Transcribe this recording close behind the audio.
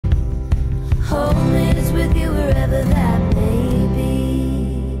Home is with you wherever that may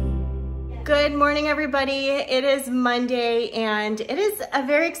be. Good morning, everybody. It is Monday, and it is a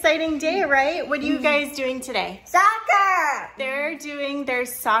very exciting day, right? What are you guys doing today? Soccer! They're doing their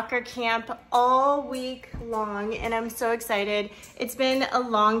soccer camp all week long, and I'm so excited. It's been a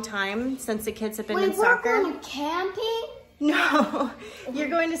long time since the kids have been in soccer. We're going camping? No, you're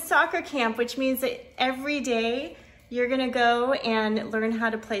going to soccer camp, which means that every day you're gonna go and learn how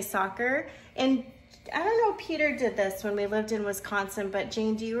to play soccer. And I don't know if Peter did this when we lived in Wisconsin, but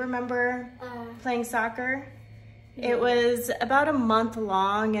Jane, do you remember playing soccer? Yeah. It was about a month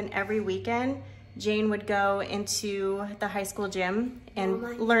long, and every weekend Jane would go into the high school gym and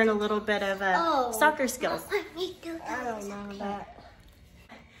learn a little bit of soccer skills. I don't know that.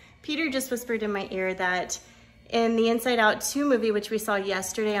 Peter just whispered in my ear that in the Inside Out 2 movie, which we saw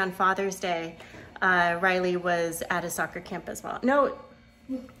yesterday on Father's Day, Riley was at a soccer camp as well. No,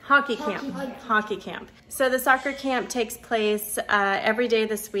 hockey camp. So the soccer camp takes place every day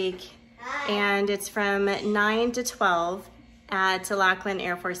this week, and it's from 9 to 12 at Lackland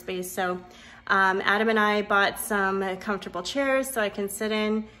Air Force Base. So Adam and I bought some comfortable chairs so I can sit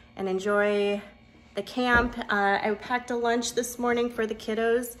in and enjoy the camp. I packed a lunch this morning for the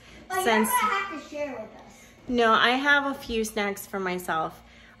kiddos. But you're gonna have to share with us. No, I have a few snacks for myself.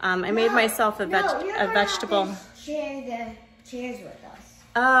 I made myself a vegetable. Have to share the chairs with us.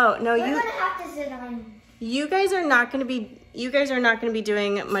 Oh no, We're gonna have to sit on. You guys are not gonna be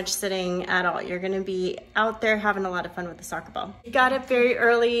doing much sitting at all. You're gonna be out there having a lot of fun with the soccer ball. Got up very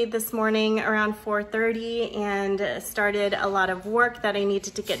early this morning around 4:30 and started a lot of work that I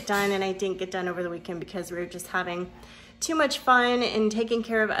needed to get done, and I didn't get done over the weekend because we were just having too much fun and taking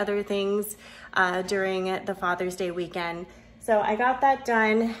care of other things during the Father's Day weekend. So I got that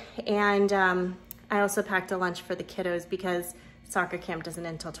done, and I also packed a lunch for the kiddos because soccer camp doesn't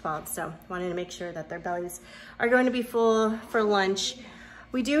end until 12, so wanted to make sure that their bellies are going to be full for lunch.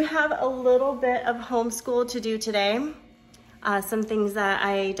 We do have a little bit of homeschool to do today. Some things that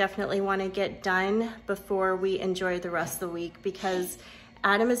I definitely want to get done before we enjoy the rest of the week, because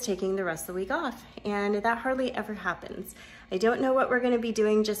Adam is taking the rest of the week off, and that hardly ever happens. I don't know what we're going to be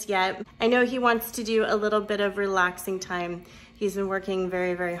doing just yet. I know he wants to do a little bit of relaxing time. He's been working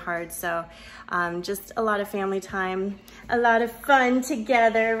very, very hard, so just a lot of family time, a lot of fun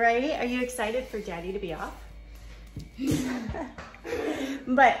together, right? Are you excited for Daddy to be off?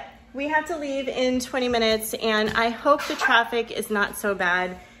 But we have to leave in 20 minutes, and I hope the traffic is not so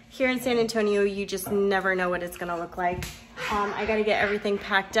bad. Here in San Antonio, you just never know what it's gonna look like. I gotta get everything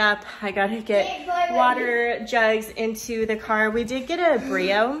packed up. I gotta get water jugs into the car. We did get a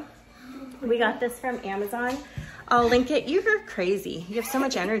Brio. We got this from Amazon. I'll link it. You're crazy. You have so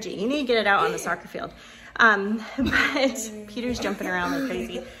much energy. You need to get it out on the soccer field. But Peter's jumping around like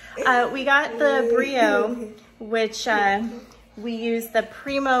crazy. We got the Brio, which we use the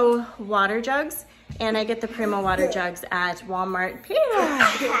Primo water jugs. And I get the Primo water jugs at Walmart.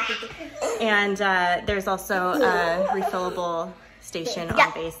 And there's also a refillable station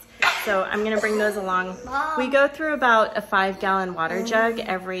on base. So I'm gonna bring those along. We go through about a 5-gallon water jug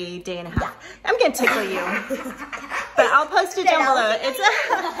every day and a half. I'm gonna tickle you. But I'll post it down below.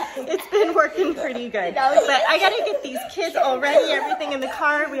 It's been working pretty good. But I gotta get these kids all ready, everything in the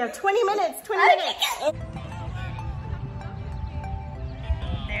car. We have 20 minutes, 20 minutes.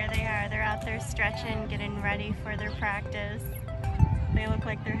 There they are, they're out there stretching, getting ready for their practice. They look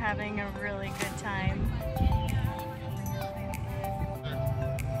like they're having a really good time.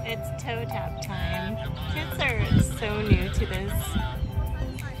 It's toe tap time. Kids are so new to this.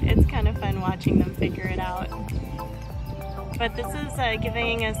 It's kind of fun watching them figure it out. But this is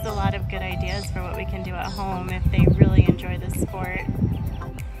giving us a lot of good ideas for what we can do at home if they really enjoy this sport.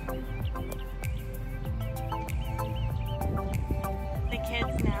 The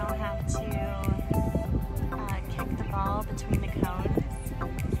kids now have to kick the ball between the cones,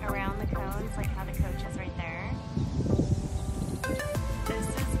 around the cones, like how the coach is right there. This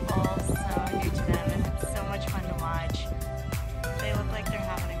is all so new to them, and it's so much fun to watch. They look like they're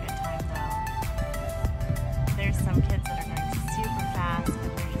having a good time though. There's some kids that are going super fast,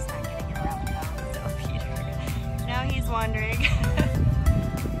 but they're just not getting it around the cones. So Peter, now he's wandering.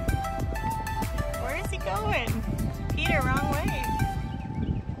 Where is he going? Peter, wrong way.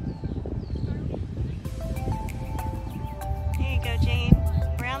 Here you go, Jane.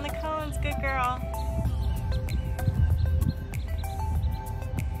 Around the cones, good girl.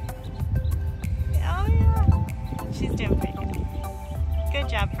 Oh yeah, she's doing pretty good. Good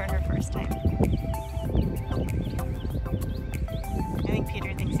job for her first time. I think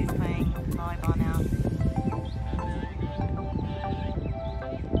Peter thinks he's playing volleyball now.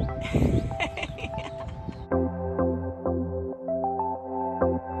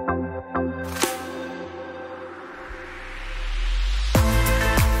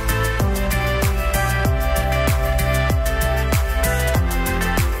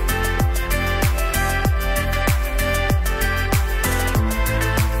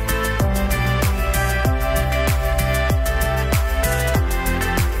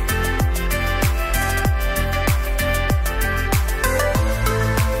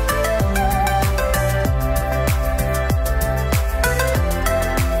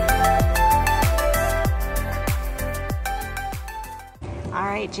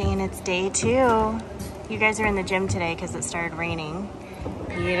 It's day 2. You guys are in the gym today because it started raining.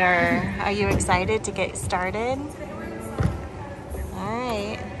 Peter, are you excited to get started? All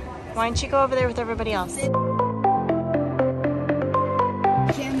right. Why don't you go over there with everybody else? Gym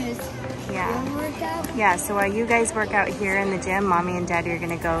is your workout? Yeah, so while you guys work out here in the gym, Mommy and Daddy are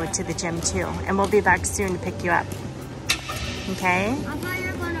gonna go to the gym too. And we'll be back soon to pick you up. Okay? I thought you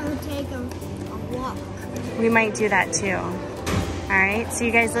were gonna take a walk. We might do that too. All right, so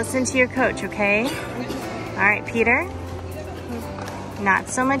you guys listen to your coach, okay? All right, Peter? Not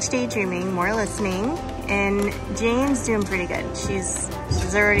so much daydreaming, more listening. And Jane's doing pretty good. She's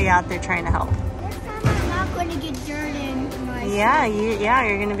already out there trying to help. This time I'm not going to get dirt in my... Yeah,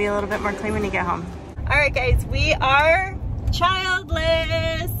 you're gonna be a little bit more clean when you get home. All right, guys, we are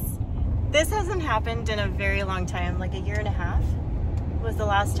childless. This hasn't happened in a very long time, like a year and a half was the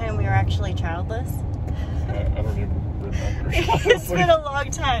last time we were actually childless. I don't even remember. It's been a long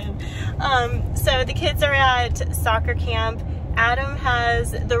time. So the kids are at soccer camp. Adam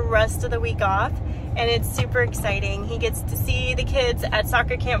has the rest of the week off, and it's super exciting. He gets to see the kids at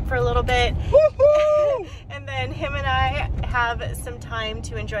soccer camp for a little bit. And then him and I have some time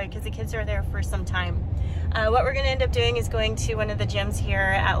to enjoy because the kids are there for some time. What we're gonna end up doing is going to one of the gyms here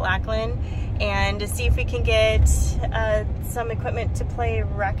at Lackland and to see if we can get some equipment to play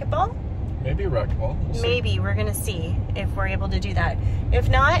racquetball. Maybe racquetball. Maybe, we're gonna see if we're able to do that. If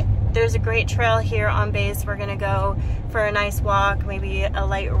not, there's a great trail here on base. We're gonna go for a nice walk, maybe a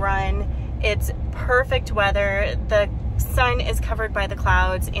light run. It's perfect weather. The sun is covered by the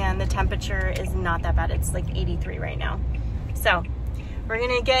clouds and the temperature is not that bad. It's like 83 right now. So we're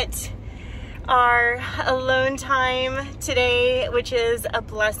gonna get our alone time today, which is a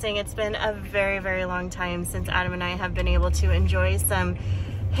blessing. It's been a very, very long time since Adam and I have been able to enjoy some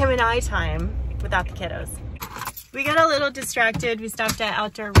him and I time without the kiddos. We got a little distracted. We stopped at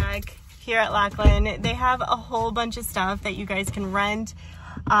Outdoor Rec here at Lackland. They have a whole bunch of stuff that you guys can rent.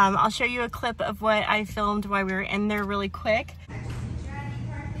 I'll show you a clip of what I filmed while we were in there really quick.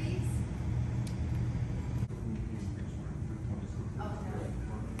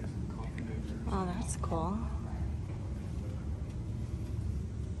 Oh, that's cool.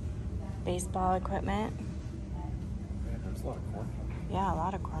 Baseball equipment. There's a lot of cornholes. Yeah, a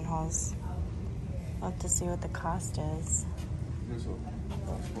lot of cornholes. I'll have to see what the cost is. There's a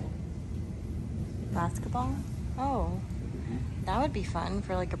basketball. Basketball? Oh, that would be fun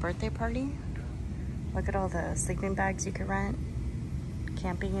for like a birthday party. Look at all the sleeping bags you could rent.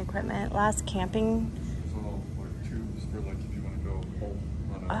 Camping equipment. Last camping. There's all like tubes for like if you want to go home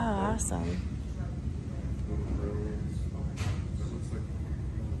on a Oh, awesome. little roads. That looks like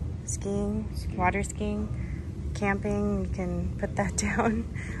Skiing, water skiing, camping, you can put that down.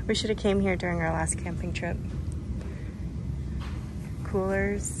 We should have came here during our last camping trip.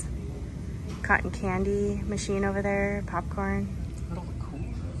 Coolers, cotton candy machine over there, popcorn. look at all the cool.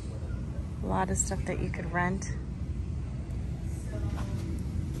 A lot of stuff that you could rent.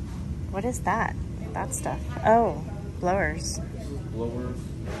 What is that? That stuff. Oh, blowers. This is blowers,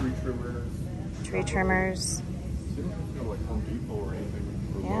 tree trimmers. Tree trimmers. So you don't have to go like Home Depot or anything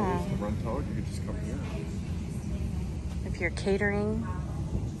for Yeah. those to rent out. You could just come here. If you're catering,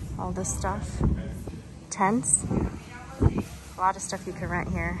 all this stuff. Tents. A lot of stuff you could rent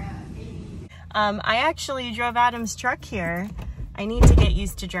here. I actually drove Adam's truck here. I need to get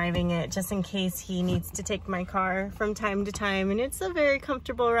used to driving it just in case he needs to take my car from time to time, and it's a very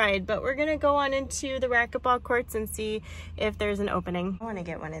comfortable ride. But we're gonna go on into the racquetball courts and see if there's an opening. I wanna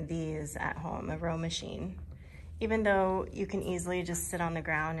get one of these at home, a row machine. Even though you can easily just sit on the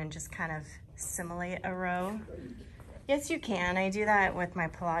ground and just kind of simulate a row. Yes, you can. I do that with my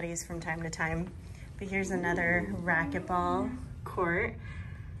Pilates from time to time. But here's another racquetball court.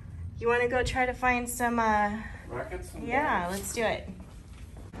 You wanna go try to find some, Rackets? And yeah, let's do it.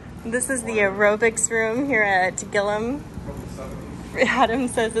 This is the aerobics room here at Gillum. From the 70s. Adam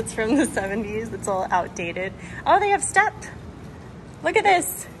says it's from the 70s. It's all outdated. Oh, they have step. Look at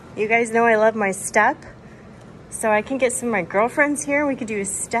this. You guys know I love my step. So I can get some of my girlfriends here. We could do a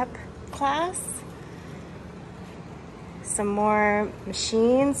step class. Some more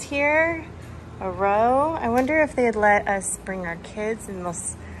machines here. A row. I wonder if they'd let us bring our kids and they'll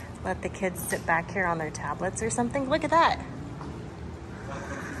let the kids sit back here on their tablets or something. Look at that.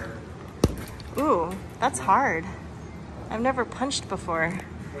 Ooh, that's hard. I've never punched before.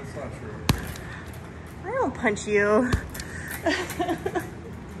 That's not true. I don't punch you. I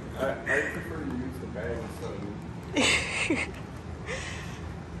prefer to use the bag instead of...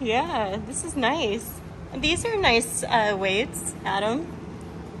 Yeah, this is nice. These are nice weights, Adam.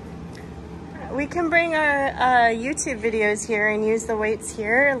 we can bring our YouTube videos here and use the weights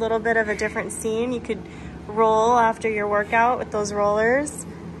here. A little bit of a different scene. You could roll after your workout with those rollers.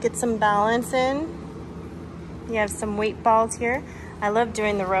 Get some balance in. You have some weight balls here. I love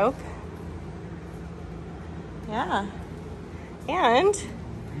doing the rope. Yeah. And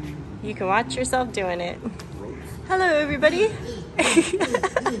you can watch yourself doing it. Hello, everybody.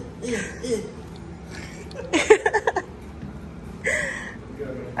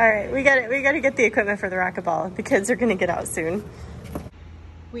 All right, we got to get the equipment for the racquetball. The kids are gonna get out soon.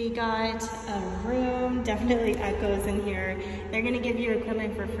 We got a room, definitely echoes in here. They're gonna give you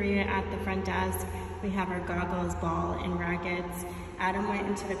equipment for free at the front desk. We have our goggles, ball, and rackets. Adam went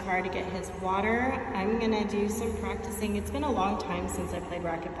into the car to get his water. I'm gonna do some practicing. It's been a long time since I played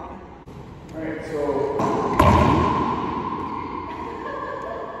racquetball. All right, so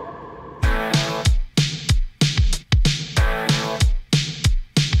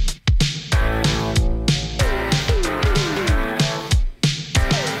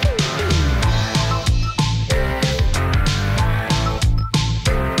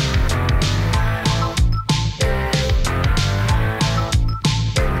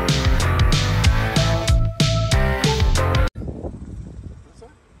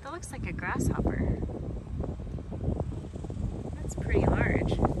Like a grasshopper. That's pretty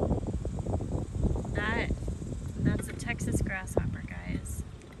large. That's a Texas grasshopper, guys.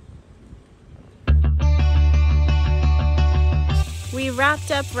 We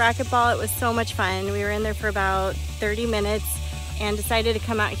wrapped up racquetball. It was so much fun. We were in there for about 30 minutes and decided to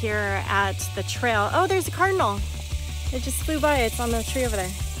come out here at the trail. Oh, there's a cardinal. It just flew by. It's on the tree over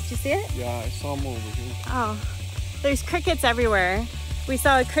there. Did you see it? yeah, I saw him over here. Oh, there's crickets everywhere. We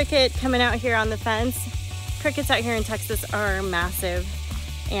saw a cricket coming out here on the fence. Crickets out here in Texas are massive,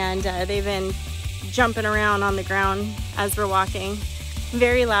 and they've been jumping around on the ground as we're walking.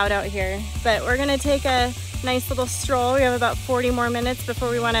 Very loud out here, but we're gonna take a nice little stroll. We have about 40 more minutes before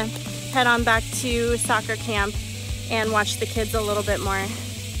we wanna head on back to soccer camp and watch the kids a little bit more.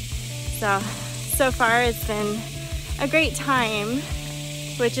 So far it's been a great time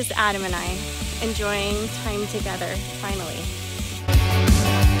with just Adam and I enjoying time together, finally.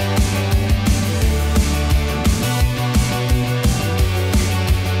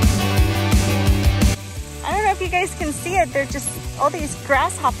 I don't know if you guys can see it. They're just, all these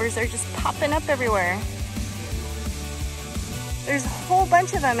grasshoppers are just popping up everywhere. There's a whole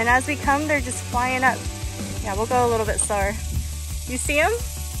bunch of them, and as we come, they're just flying up. Yeah, we'll go a little bit slower. You see them?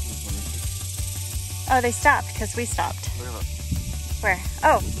 Oh, they stopped because we stopped. Where?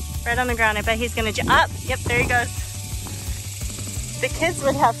 Oh, right on the ground. I bet he's gonna jump up. Yep, there he goes. The kids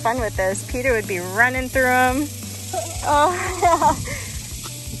would have fun with this. Peter would be running through them. Oh, yeah.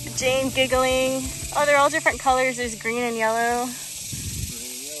 Jane giggling. Oh, they're all different colors. There's green and yellow.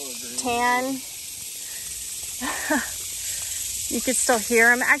 Tan. You could still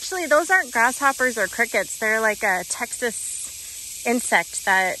hear them. Actually, those aren't grasshoppers or crickets. They're like a Texas insect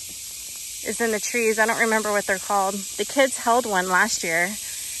that is in the trees. I don't remember what they're called. The kids held one last year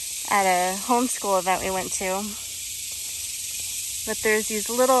at a homeschool event we went to. But there's these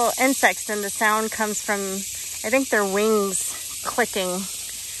little insects, and the sound comes from, I think, their wings clicking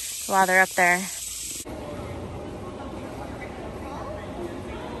while they're up there.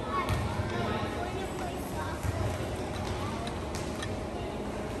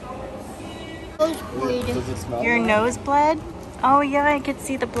 Does it smell? Your nose bled? Oh yeah, I could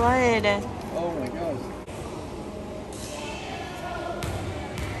see the blood. Oh my gosh.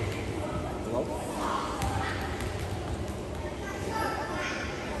 Hello?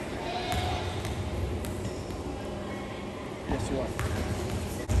 Yes, you are.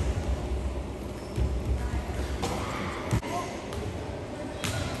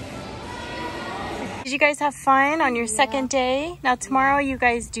 Did you guys have fun on your second day? Now tomorrow you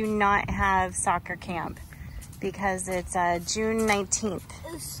guys do not have soccer camp because it's June 19th.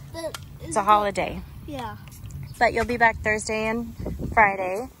 It's a holiday. Yeah. But you'll be back Thursday and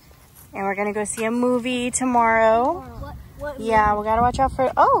Friday. And we're gonna go see a movie tomorrow. What Yeah, we gotta watch out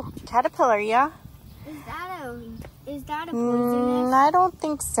for, oh, caterpillar, yeah? Is that a poisonous? I don't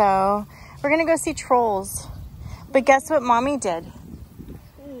think so. We're gonna go see Trolls. But guess what Mommy did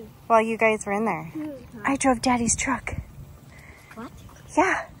while you guys were in there? I drove Daddy's truck. What?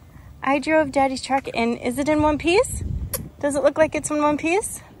 Yeah, I drove Daddy's truck, and is it in one piece? Does it look like it's in one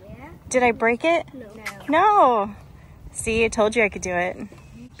piece? Yeah. Did I break it? No. No. See, I told you I could do it.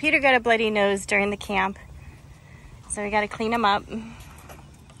 Peter got a bloody nose during the camp, so we gotta clean him up.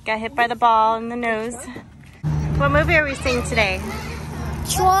 Got hit by the ball in the nose. What movie are we seeing today?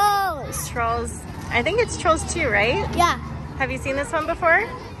 Trolls. Trolls. I think it's Trolls 2, right? Yeah. Have you seen this one before?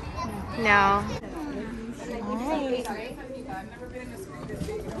 No.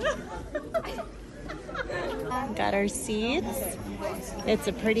 Got our seats. It's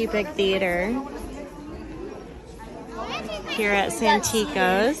a pretty big theater here at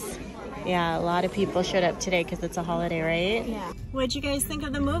Santikos. Yeah, a lot of people showed up today because it's a holiday, right? Yeah. What'd you guys think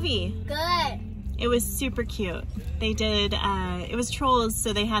of the movie? Good. It was super cute. They did, it was Trolls,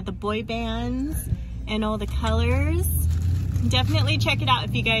 so they had the boy bands and all the colors. Definitely check it out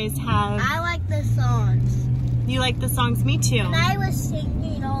if you guys have. I like the songs. You like the songs? Me too. And I was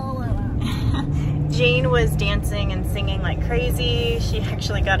singing all around. Jane was dancing and singing like crazy. She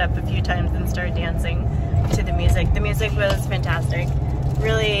actually got up a few times and started dancing to the music. The music was fantastic.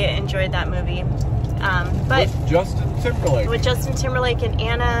 Really enjoyed that movie. But with Justin Timberlake. With Justin Timberlake and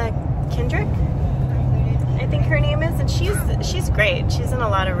Anna Kendrick, I think her name is, and she's great. She's in a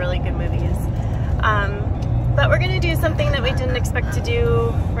lot of really good movies. But we're gonna do something that we didn't expect to do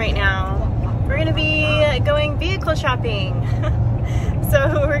right now. We're gonna be going vehicle shopping.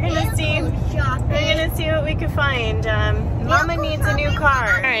 So we're gonna see what we can find. Mama needs a new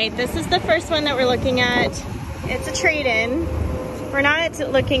car. All right, this is the first one that we're looking at. It's a trade-in. We're not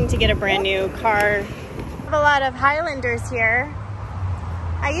looking to get a brand new car. We have a lot of Highlanders here.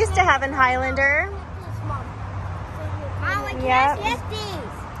 I used to have a Highlander. Mom, we Yep. can't get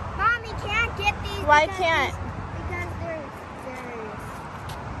these. Mom, we can't get these. Why because can't? Because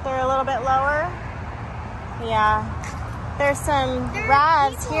They're a little bit lower. Yeah. There's some they're RAVs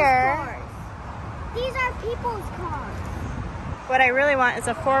people's here. cars. These are people's cars. What I really want is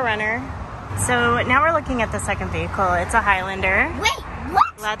a 4Runner. So now we're looking at the second vehicle. It's a Highlander. Wait,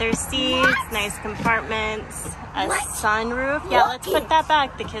 what? Leather seats, What? nice compartments, a What? sunroof. Yeah, What let's put that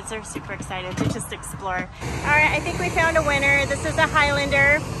back. The kids are super excited to just explore. All right, I think we found a winner. This is a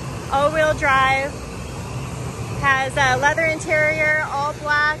Highlander, all-wheel drive. Has a leather interior, all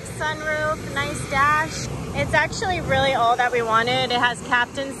black, sunroof, nice dash. It's actually really all that we wanted. It has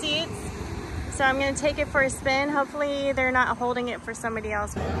captain seats. So I'm gonna take it for a spin. Hopefully they're not holding it for somebody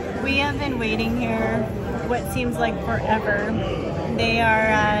else. We have been waiting here what seems like forever. They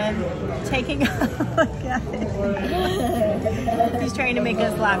are taking a look at it. He's trying to make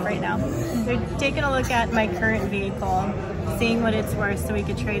us laugh right now. They're taking a look at my current vehicle, seeing what it's worth so we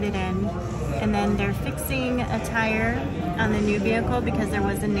could trade it in. And then they're fixing a tire on the new vehicle because there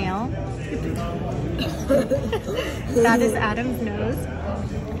was a nail. That is Adam's nose.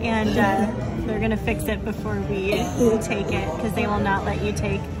 And they're gonna fix it before we take it because they will not let you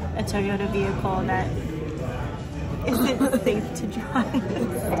take a Toyota vehicle that isn't safe to drive.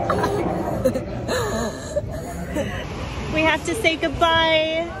 We have to say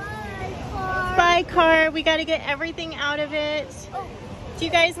goodbye. Bye, car. We gotta get everything out of it. Do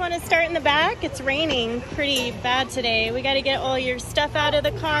you guys want to start in the back? It's raining pretty bad today. We gotta get all your stuff out of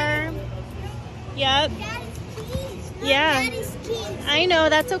the car. Yep. Yeah. I know,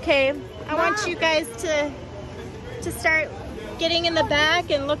 that's okay. I want you guys to start getting in the back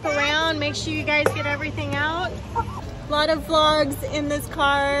and look around, make sure you guys get everything out. A lot of vlogs in this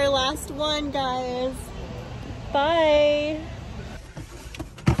car. Last one, guys. Bye.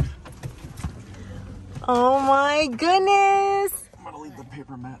 Oh my goodness. I'm gonna leave the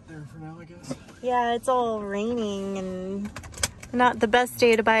paper mat there for now, I guess. Yeah, it's all raining and not the best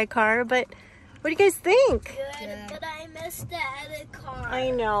day to buy a car, but what do you guys think? Good, but I missed the other car. I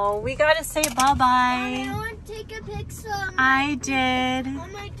know. We gotta say bye-bye. I want to take a picture I did.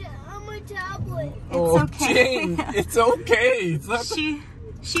 on my tablet. It's okay. Jane, it's okay. It's not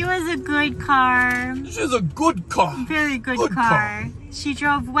She was a good car. She's a good car. Very good car. She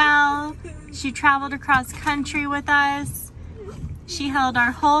drove well. She traveled across country with us. She held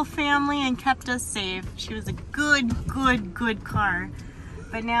our whole family and kept us safe. She was a good car.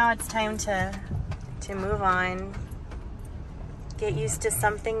 But now it's time to move on. Get used to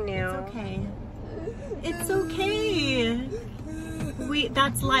something new. It's okay.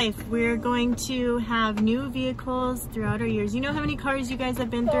 That's life. We're going to have new vehicles throughout our years. You know how many cars you guys have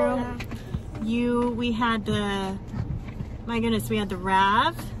been through? We had the, my goodness, we had the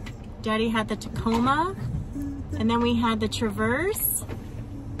RAV. Daddy had the Tacoma. And then we had the Traverse.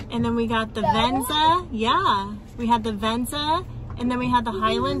 And then we got the Venza. Yeah, we had the Venza. And then we had the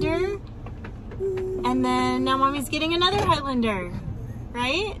Highlander. And then now Mommy's getting another Highlander.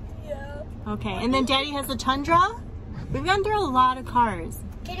 Right? Yeah. Okay, and then Daddy has the Tundra. We've gone through a lot of cars.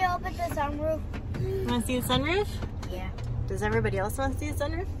 Can you open the sunroof? You want to see the sunroof? Yeah. Does everybody else want to see the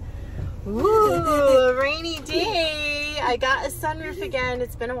sunroof? Ooh, rainy day. I got a sunroof again.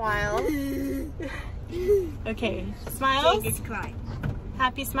 It's been a while. Okay, smiles? crying.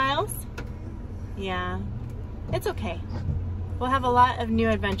 Happy smiles? Yeah, it's okay. We'll have a lot of new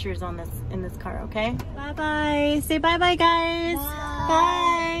adventures on in this car, okay? Bye-bye. Say bye-bye, guys.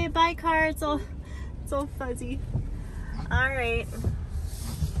 Bye. Bye, car. It's all fuzzy. All right.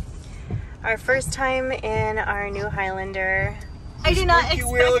 Our first time in our new Highlander. I do not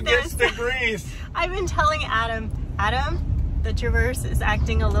expect this. The grease. I've been telling Adam, the Traverse is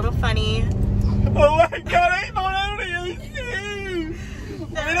acting a little funny. Oh my God, I don't see.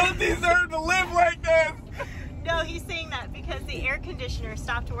 We don't deserve to live like this. No, he's saying that because the air conditioner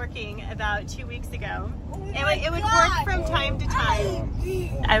stopped working about 2 weeks ago. It would work from time to time.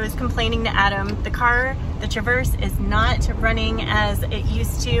 I was complaining to Adam, the Traverse is not running as it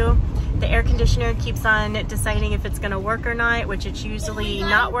used to. The air conditioner keeps on deciding if it's going to work or not, which it's usually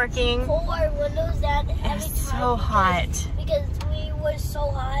not working. Pull our windows down every time. It's so hot. Because we were so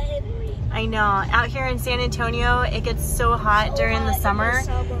hot. I know. Out here in San Antonio, it gets so hot during the summer,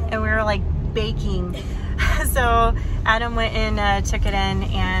 and we were like baking. So Adam went and took it in,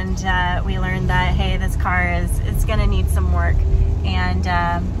 and we learned that, hey, this car it's going to need some work, and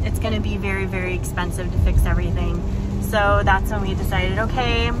it's going to be very, very expensive to fix everything. So that's when we decided,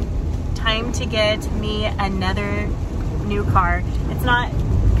 okay, time to get me another new car. It's not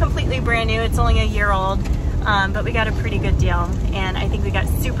completely brand new, it's only a year old, but we got a pretty good deal, and I think we got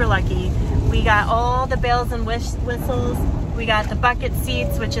super lucky. We got all the bells and whistles. We got the bucket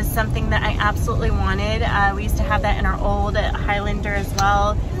seats, which is something that I absolutely wanted. We used to have that in our old Highlander as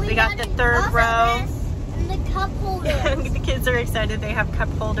well. We got the third row. And the cup holders. The kids are excited, they have cup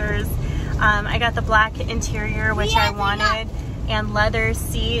holders. I got the black interior, which I wanted, and leather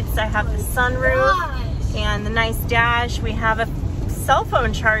seats. I have the sunroof and the nice dash. We have a cell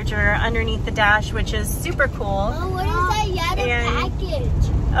phone charger underneath the dash, which is super cool. Oh, what is that yellow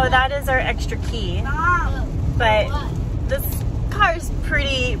package? Oh, that is our extra key. But this car is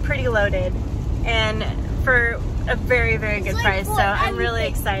pretty loaded, and for a very, very good price. So I'm really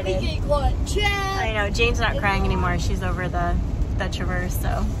excited. I know Jane's not crying anymore. She's over the Traverse.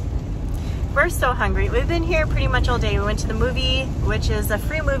 So we're so hungry. We've been here pretty much all day. We went to the movie, which is a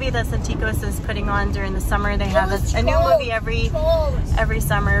free movie that Santikos is putting on during the summer. They have a new movie every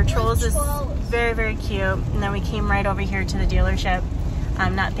summer. Trolls is very, very cute. And then we came right over here to the dealership.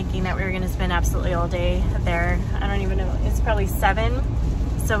 I'm not thinking that we were going to spend absolutely all day there. I don't even know. It's probably 7.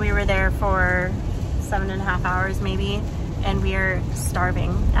 So we were there for 7.5 hours maybe, and we are starving.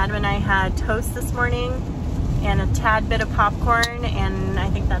 Adam and I had toast this morning and a tad bit of popcorn, and I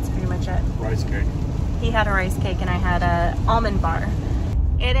think that's pretty much it. Rice cake. He had a rice cake and I had a almond bar.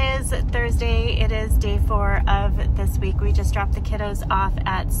 It is Thursday. It is day 4 of this week. We just dropped the kiddos off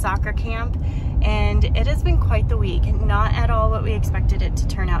at soccer camp, and it has been quite the week. Not at all what we expected it to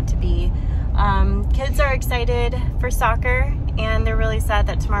turn out to be. Kids are excited for soccer, and they're really sad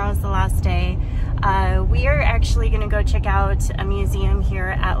that tomorrow is the last day. We are actually going to go check out a museum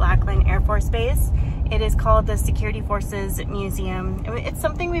here at Lackland Air Force Base. It is called the Security Forces Museum. It's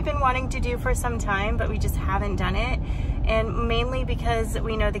something we've been wanting to do for some time, but we just haven't done it. And mainly because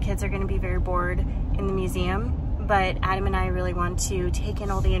we know the kids are going to be very bored in the museum. But Adam and I really want to take in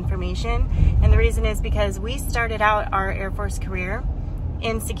all the information. And the reason is because we started out our Air Force career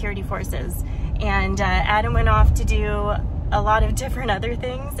in security forces. And Adam went off to do a lot of different other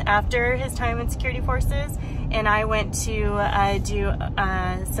things after his time in security forces. And I went to do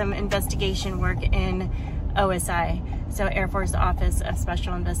some investigation work in OSI, so Air Force Office of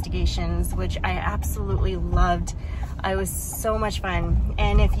Special Investigations, which I absolutely loved. It was so much fun.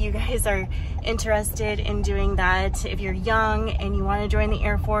 And if you guys are interested in doing that, if you're young and you want to join the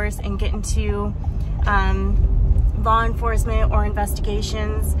Air Force and get into law enforcement or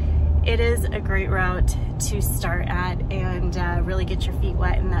investigations, it is a great route to start at and really get your feet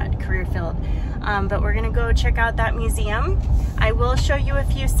wet in that career field. But we're gonna go check out that museum. I will show you a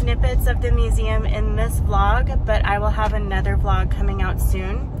few snippets of the museum in this vlog, but I will have another vlog coming out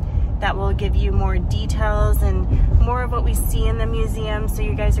soon that will give you more details and more of what we see in the museum. So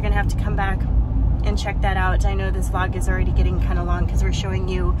you guys are gonna have to come back and check that out. I know this vlog is already getting kind of long because we're showing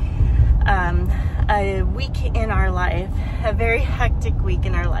you a week in our life, a very hectic week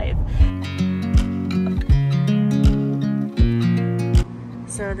in our life.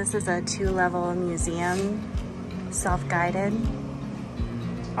 So this is a 2-level museum, self-guided.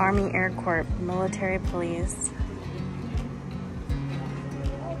 Army Air Corps, military police.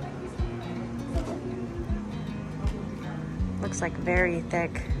 Looks like very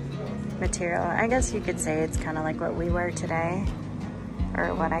thick material. I guess you could say it's kind of like what we wear today,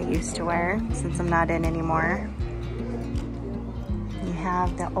 or what I used to wear since I'm not in anymore. You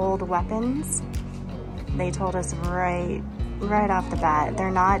have the old weapons. They told us right off the bat,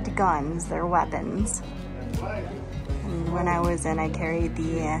 they're not guns, they're weapons. And And when I was in, I carried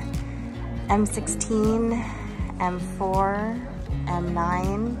the M16, M4,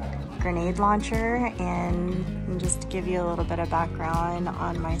 M9 grenade launcher. And just to give you a little bit of background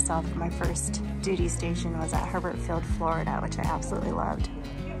on myself, my first duty station was at Herbert Field, Florida, which I absolutely loved.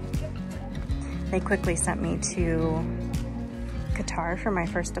 They quickly sent me to Qatar for my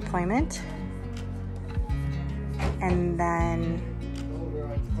first deployment. And then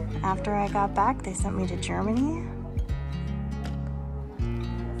after I got back, they sent me to Germany.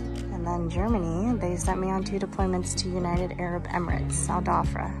 And then Germany, they sent me on 2 deployments to United Arab Emirates, Al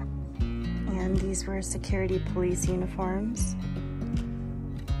Dhafra. And these were security police uniforms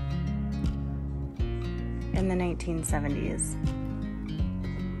in the 1970s.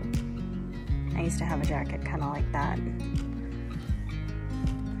 I used to have a jacket kind of like that.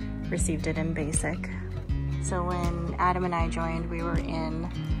 Received it in basic. So when Adam and I joined, we were in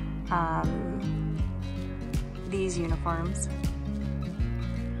these uniforms.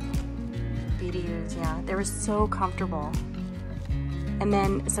 BDUs, yeah. They were so comfortable. And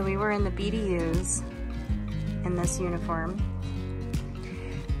then, so we were in the BDUs in this uniform.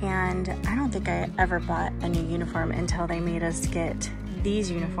 And I don't think I ever bought a new uniform until they made us get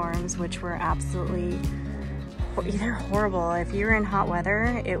these uniforms, which were absolutely, they're horrible. If you were in hot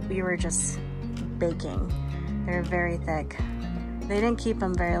weather, we were just baking. They're very thick. They didn't keep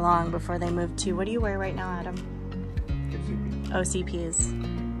them very long before they moved to, what do you wear right now, Adam? OCPs,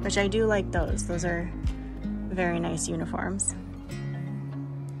 which I do like those. Those are very nice uniforms.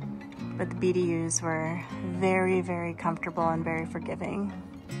 But the BDUs were very, very comfortable and very forgiving.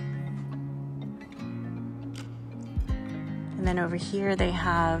 And then over here they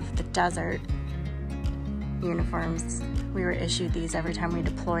have the desert uniforms. We were issued these every time we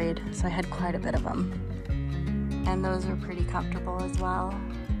deployed, so I had quite a bit of them. And those were pretty comfortable as well.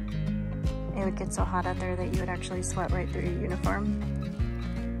 It would get so hot out there that you would actually sweat right through your uniform.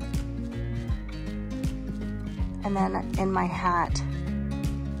 And then in my hat,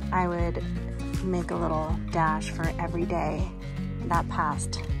 I would make a little dash for every day that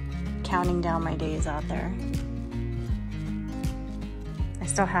passed, counting down my days out there. I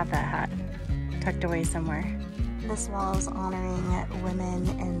still have that hat tucked away somewhere. This wall is honoring women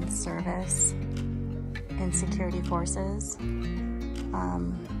in service in security forces.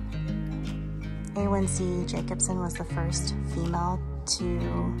 A1C Jacobson was the first female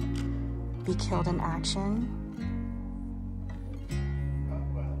to be killed in action.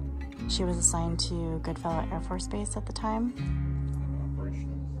 She was assigned to Goodfellow Air Force Base at the time.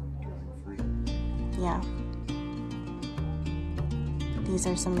 Yeah. These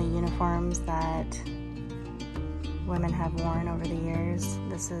are some of the uniforms that women have worn over the years.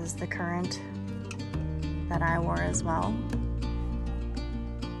 This is the current that I wore as well.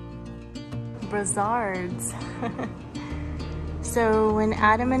 Brassards. So when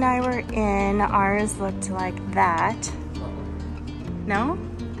Adam and I were in, ours looked like that. No?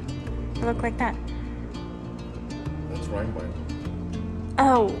 It looked like that. That's Rhinebein.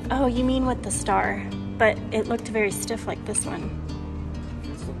 Oh, you mean with the star. But it looked very stiff like this one.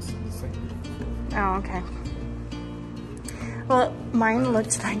 This looks the same. Oh, okay. Well, mine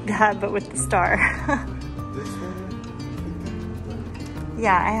looked like that, but with the star. This one?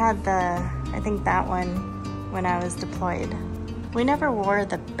 Yeah, I had I think that one when I was deployed. We never wore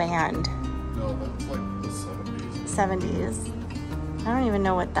the band. No, that's like the 70s. 70s. I don't even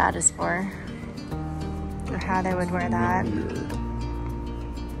know what that is for, or how they would wear that.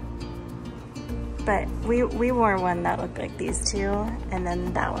 But we wore one that looked like these two, and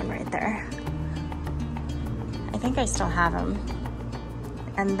then that one right there. I think I still have them.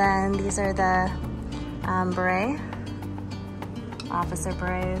 And then these are the beret, officer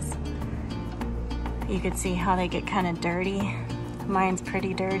berets. You could see how they get kind of dirty. Mine's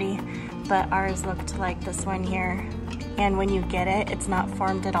pretty dirty, but ours looked like this one here. And when you get it, it's not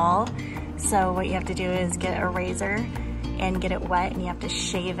formed at all. So what you have to do is get a razor and get it wet, and you have to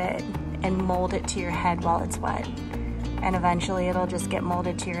shave it and mold it to your head while it's wet. And eventually it'll just get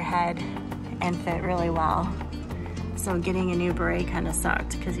molded to your head and fit really well. So getting a new beret kind of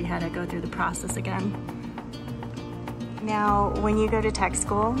sucked because you had to go through the process again. Now, when you go to tech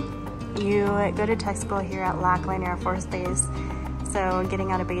school, you go to tech school here at Lackland Air Force Base. So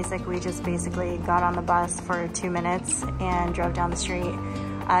getting out of basic, we just basically got on the bus for 2 minutes and drove down the street.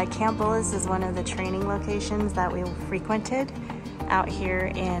 Camp Bullis is one of the training locations that we frequented out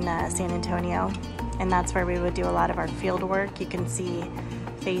here in San Antonio. And that's where we would do a lot of our field work. You can see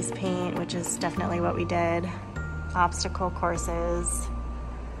face paint, which is definitely what we did. Obstacle courses.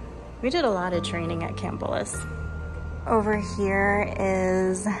 We did a lot of training at Camp Bullis. Over here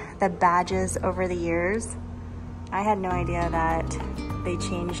is the badges over the years. I had no idea that they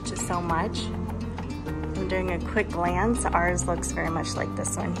changed so much. I'm doing a quick glance. Ours looks very much like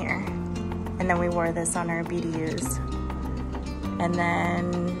this one here. And then we wore this on our BDUs. And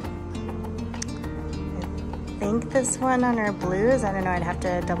then I think this one on our blues, I don't know, I'd have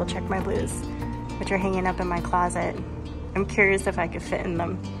to double check my blues, which are hanging up in my closet. I'm curious if I could fit in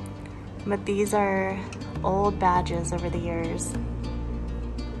them. But these are old badges over the years.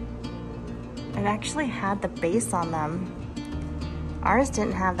 It actually had the base on them. Ours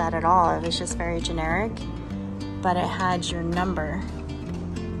didn't have that at all. It was just very generic, but it had your number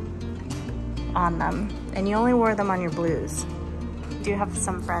on them, and you only wore them on your blues. I do have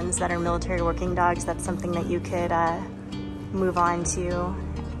some friends that are military working dogs. That's something that you could move on to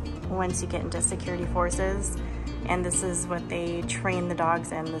once you get into security forces. And this is what they train the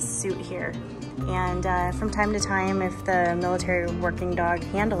dogs in, the suit here. And from time to time, if the military working dog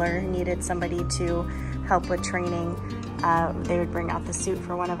handler needed somebody to help with training, they would bring out the suit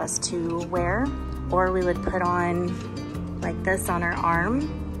for one of us to wear, or we would put on like this on our arm,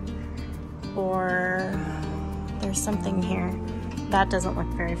 or there's something here. That doesn't look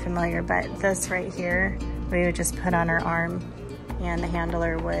very familiar, but this right here, we would just put on our arm, and the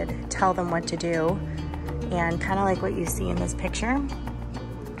handler would tell them what to do, and kind of like what you see in this picture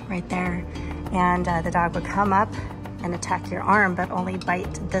right there. And the dog would come up and attack your arm, but only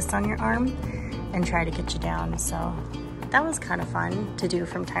bite this on your arm and try to get you down. So that was kind of fun to do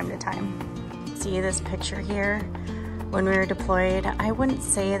from time to time. See this picture here? When we were deployed, I wouldn't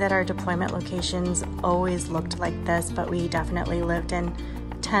say that our deployment locations always looked like this, but we definitely lived in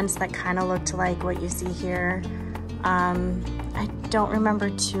tents that kind of looked like what you see here. I don't remember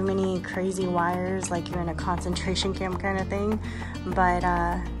too many crazy wires like you're in a concentration camp kind of thing, but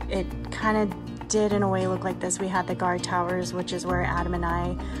it kind of did in a way look like this. We had the guard towers, which is where Adam and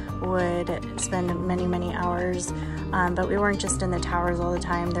I would spend many, many hours, but we weren't just in the towers all the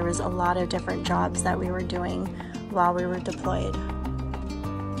time. There was a lot of different jobs that we were doing while we were deployed.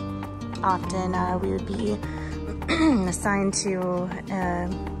 Often we would be assigned to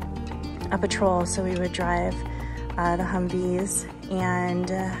a patrol, so we would drive the Humvees,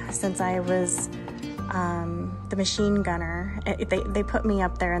 and since I was the machine gunner, they put me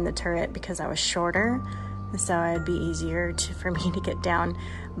up there in the turret because I was shorter, so it'd be easier for me to get down,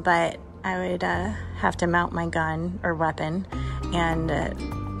 but I would have to mount my gun or weapon, and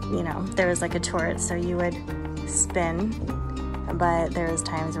you know, there was like a turret, so you would spin, but there was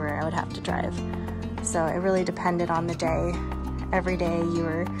times where I would have to drive. So it really depended on the day. Every day you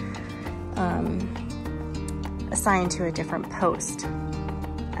were assigned to a different post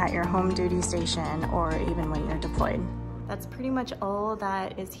at your home duty station, or even when you're deployed. That's pretty much all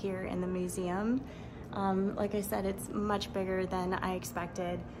that is here in the museum. Like I said, it's much bigger than I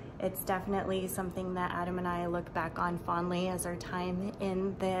expected. It's definitely something that Adam and I look back on fondly as our time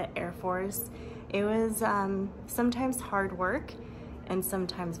in the Air Force. It was sometimes hard work, and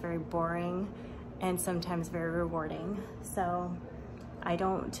sometimes very boring, and sometimes very rewarding. So I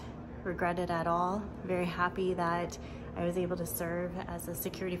don't regret it at all. Very happy that I was able to serve as a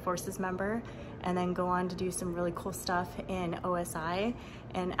security forces member and then go on to do some really cool stuff in OSI,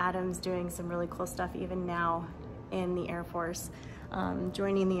 and Adam's doing some really cool stuff even now in the Air Force.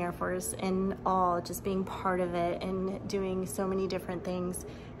 Joining the Air Force and all, just being part of it and doing so many different things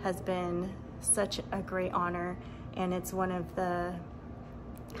has been such a great honor, and it's one of the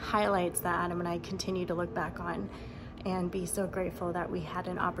highlights that Adam and I continue to look back on and be so grateful that we had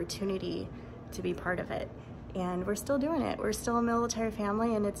an opportunity to be part of it. And we're still doing it. We're still a military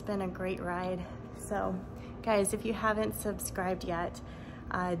family, and it's been a great ride. So guys, if you haven't subscribed yet,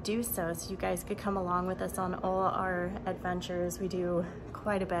 do so you guys could come along with us on all our adventures. We do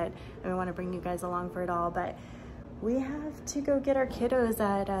quite a bit, and we want to bring you guys along for it all, but we have to go get our kiddos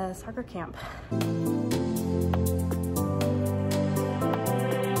at soccer camp.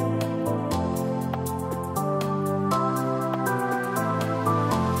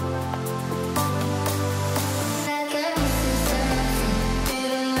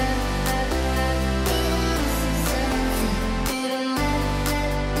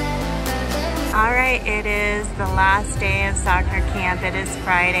 All right, it is the last day of soccer camp. It is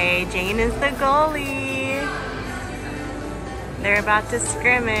Friday. Jane is the goalie. They're about to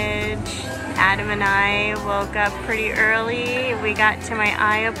scrimmage. Adam and I woke up pretty early. We got to my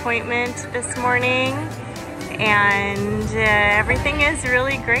eye appointment this morning, and everything is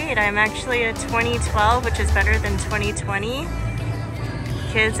really great. I'm actually a 2012, which is better than 2020.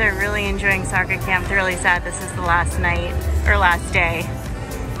 Kids are really enjoying soccer camp. They're really sad this is the last night, or last day.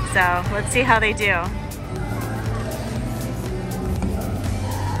 So let's see how they do.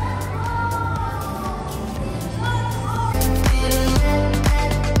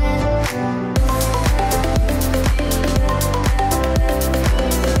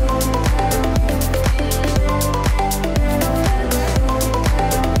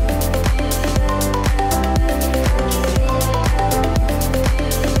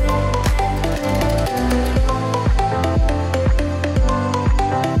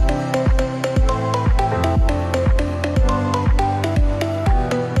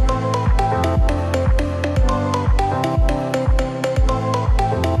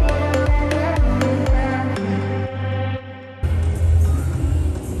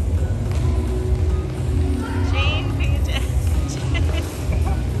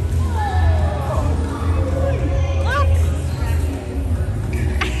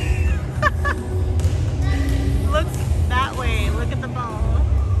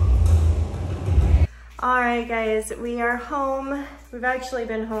 guys, we are home. We've actually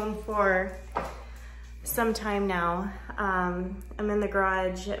been home for some time now. I'm in the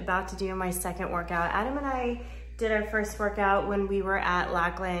garage about to do my second workout. Adam and I did our first workout when we were at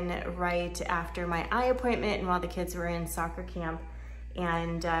Lackland right after my eye appointment and while the kids were in soccer camp.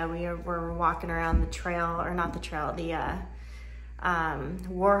 And we were walking around the trail, or not the trail, the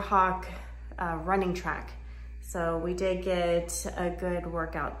Warhawk running track. So we did get a good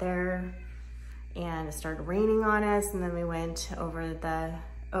workout there, and it started raining on us, and then we went over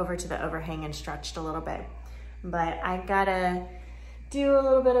to the overhang and stretched a little bit. But I gotta do a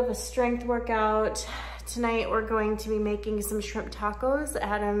little bit of a strength workout. Tonight we're going to be making some shrimp tacos.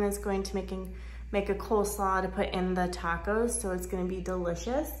 Adam is going to make a coleslaw to put in the tacos, so it's gonna be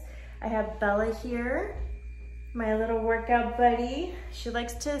delicious. I have Bella here, my little workout buddy. She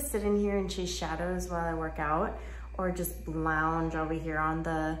likes to sit in here and chase shadows while I work out, or just lounge over here on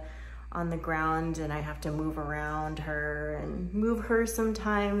the ground, and I have to move around her and move her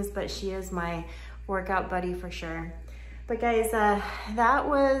sometimes, but she is my workout buddy for sure. But guys, that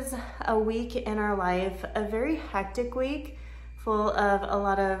was a week in our life, a very hectic week, full of a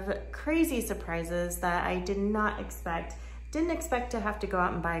lot of crazy surprises that I did not expect. Didn't expect to have to go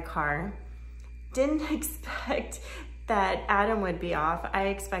out and buy a car. Didn't expect that Adam would be off. I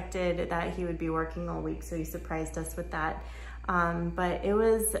expected that he would be working all week, so he surprised us with that. But it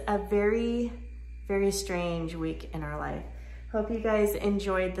was a very, very strange week in our life. Hope you guys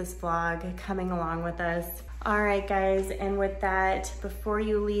enjoyed this vlog coming along with us. All right, guys, and with that, before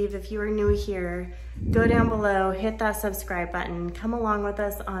you leave, if you are new here, go down below, hit that subscribe button, come along with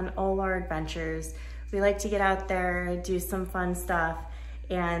us on all our adventures. We like to get out there, do some fun stuff,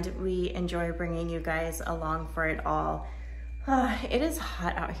 and we enjoy bringing you guys along for it all. It is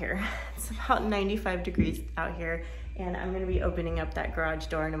hot out here. It's about 95 degrees out here, and I'm gonna be opening up that garage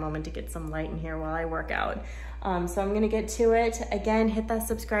door in a moment to get some light in here while I work out. So I'm gonna get to it. Again, hit that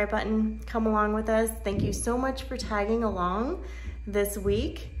subscribe button, come along with us. Thank you so much for tagging along this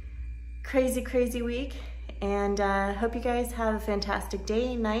week. Crazy, crazy week. And hope you guys have a fantastic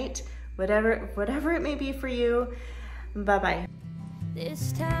day, night, whatever it may be for you. Bye-bye.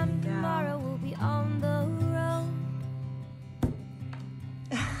 This time tomorrow we'll be on the road,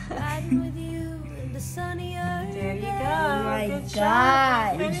 riding with you in the sunnier There you go. Oh my Good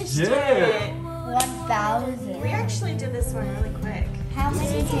God. job. Finished Yeah. it. 1,000. We actually did this one really quick. How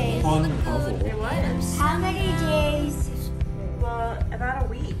many days? Fun puzzle. It was. How many days? Well, about a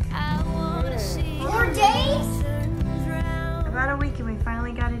week. I wanna see 4 days? turns round. About a week, and we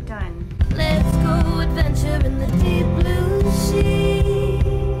finally got it done. Let's go adventure in the deep blue sea.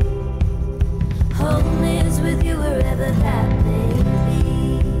 Home is with you wherever that may be.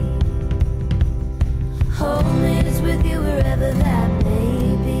 Home is with you wherever that may be.